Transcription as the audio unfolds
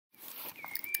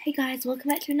Hey guys, welcome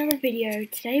back to another video.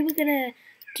 Today we're gonna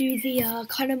do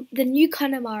the new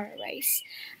Connemara race,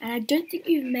 and I don't think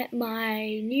you've met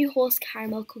my new horse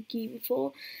Caramel Cookie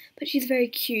before, but she's very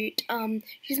cute.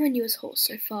 She's my newest horse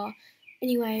so far.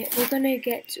 Anyway, we're gonna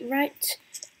get right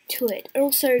to it.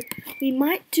 Also, we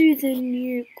might do the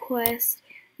new quest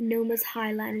Noma's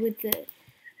Highland with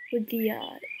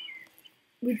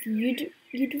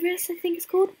Yidris, I think it's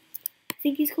called.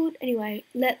 He's called. Anyway,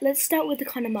 let's start with the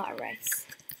Connemara race.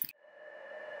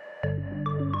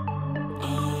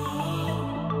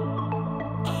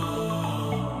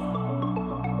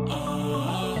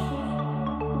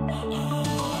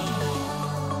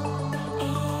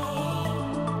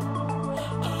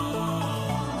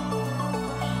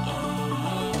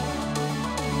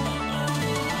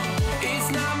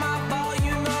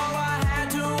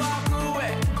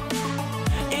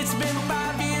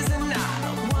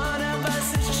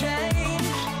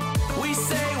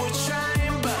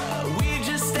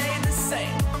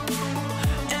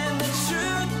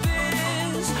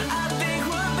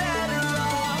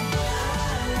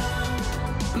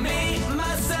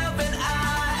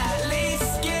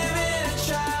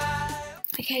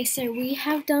 Okay, so we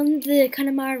have done the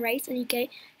Connemara race, and it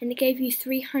gave you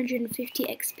 350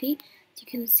 XP. As you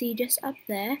can see just up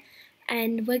there,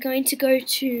 and we're going to go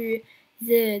to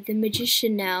the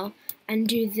magician now and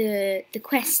do the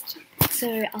quest.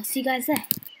 So I'll see you guys there.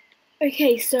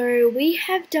 Okay, so we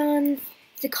have done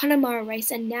the Connemara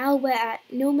race, and now we're at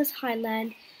Noma's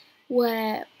Highland,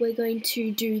 where we're going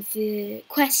to do the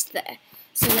quest there.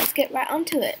 So let's get right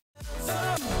onto it.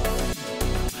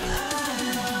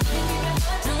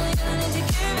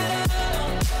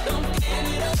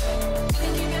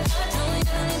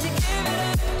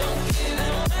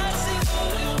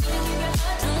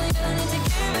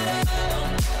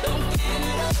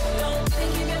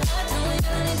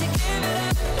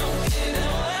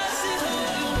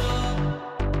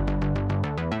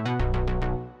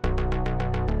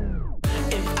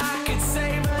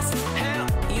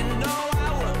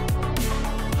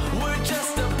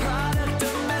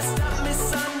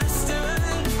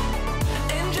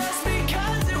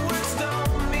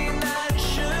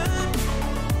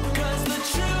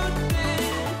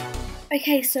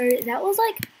 Okay, so that was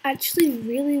like actually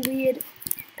really weird,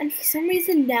 and for some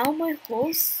reason now my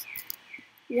horse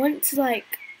wants I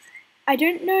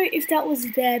don't know if that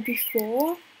was there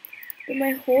before, but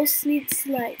my horse needs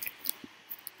to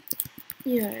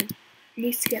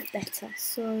needs to get better.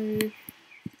 So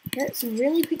let's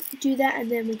really quickly do that,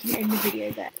 and then we can end the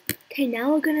video there. Okay,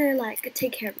 now we're gonna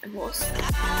take care of my horse.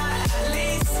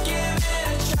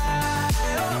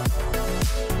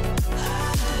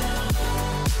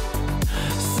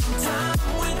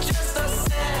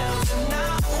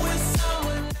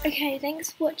 Okay,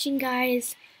 thanks for watching,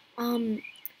 guys.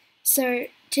 So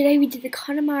today we did the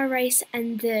Connemara race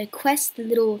and the quest, the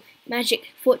little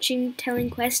magic fortune telling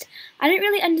quest. I don't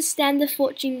really understand the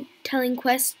fortune telling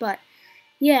quest, but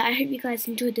yeah, I hope you guys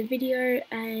enjoyed the video,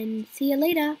 and see you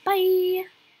later. Bye!